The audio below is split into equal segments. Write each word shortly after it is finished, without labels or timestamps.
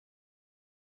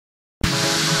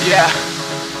Yeah,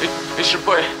 it's your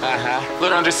boy,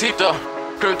 Lil Andresito,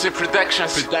 Primitive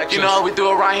Productions. You know how we do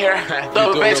around here.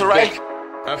 Double bass, alright?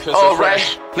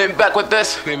 Alright, lean back with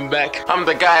this. Lean back. I'm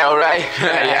the guy, alright?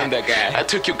 Yeah, I'm the guy. I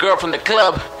took your girl from the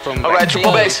club. Alright,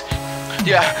 triple bass.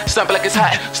 Yeah, stomp it like it's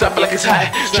hot, stomp it like it's hot.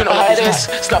 You know how it is,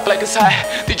 stomp it like it's hot.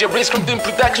 DJ Rkc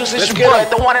Productions, it's your boy,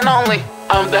 the one and only.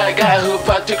 I'm that guy who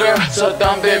fucked your girl, so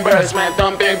don't be embarrassed, man,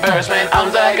 don't be embarrassed, man.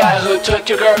 I'm that guy who took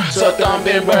your girl, so don't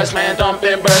be embarrassed, man, don't be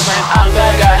embarrassed, man. I'm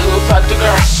that guy who fucked your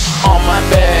girl, on my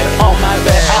bed, on my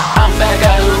bed. I'm that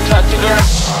guy who fucked your girl,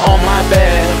 on my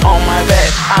bed, on my bed.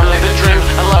 I'm like the dream,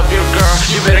 I love your girl.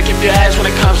 You better keep your ass when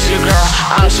it comes to your girl.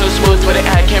 I'm so smooth with it,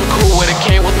 I came cool with it.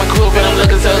 Came with my crew, but I'm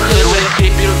looking so hood with it.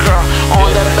 Keep your girl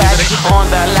on that back, on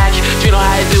that latch. You know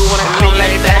how I do when I come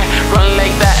like that, run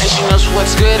like that. And she knows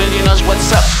what's good and you knows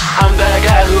what's up. I'm that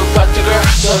guy who fucked your girl,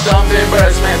 so don't be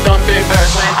embarrassed, man, don't be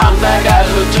embarrassed, man. I'm that guy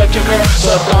who took your girl,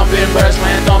 so don't be embarrassed,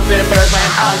 man, don't be embarrassed, man.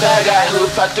 I'm that guy who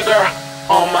fucked your girl,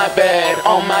 on my bed,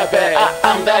 on my bed.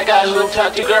 I'm that guy who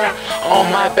fucked your girl,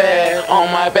 on my bed,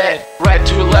 on my bed. Right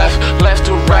to left, left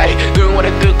to right, doing what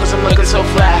I do cause I'm looking so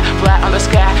fly, fly on the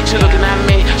sky. She looking at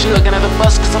me, she looking at the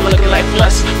bus cause I'm looking like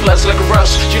plus, plus like a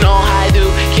rush. You know how I do,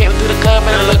 came to the club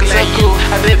and I'm looking so cool.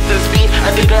 I did this beat,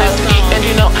 I did girls to eat, and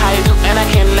you know how I do, and I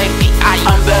can't like the eye.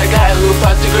 I'm that guy who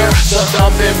fucked your girl, so don't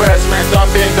be embarrassed, man, don't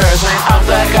be embarrassed, man. I'm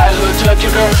that guy who took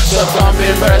your girl, so don't be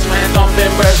embarrassed, man, don't be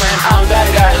embarrassed, man. I'm that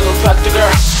guy who fucked your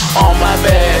girl, on my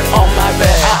bed, on my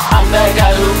bed. I'm that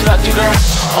guy who fucked your girl,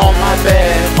 on my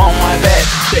bed, on my bed.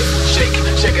 Shake, shake,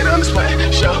 shake it on the spot.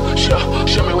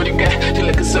 Show me what you got. You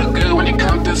looking so good when you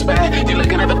come to the spot. You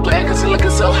looking at the black cause you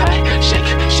looking so high. Shake,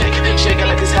 shake, shake it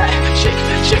like it's hot. Shake,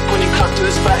 shake when you come to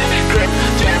the spot. Grip,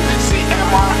 jam,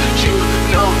 CMR, you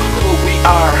know who we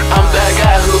are. I'm that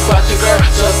guy who fucked your girl,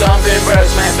 so don't be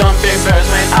embarrassed, man, don't be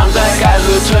embarrassed, man. I'm that guy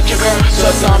who took your girl,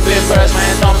 so don't be embarrassed,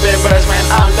 man, don't be embarrassed, man.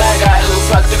 I'm that guy who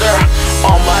fucked your girl,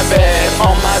 on my bed,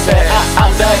 on my bed.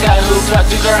 I'm that guy who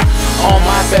fucked your girl, on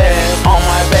my bed, on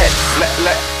my bed.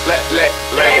 Ladies,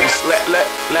 ladies, ladies,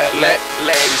 ladies,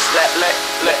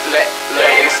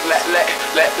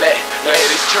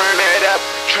 turn it up,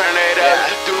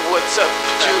 do what's up,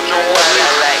 you know what I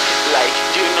like,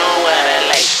 you know what I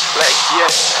like,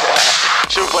 yes.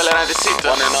 Your boy Lil Andresito,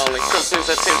 one and only. From since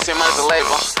as a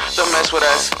label, don't mess with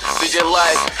us, DJ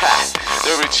Live,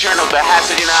 the return of the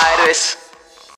hazard, you know how it is.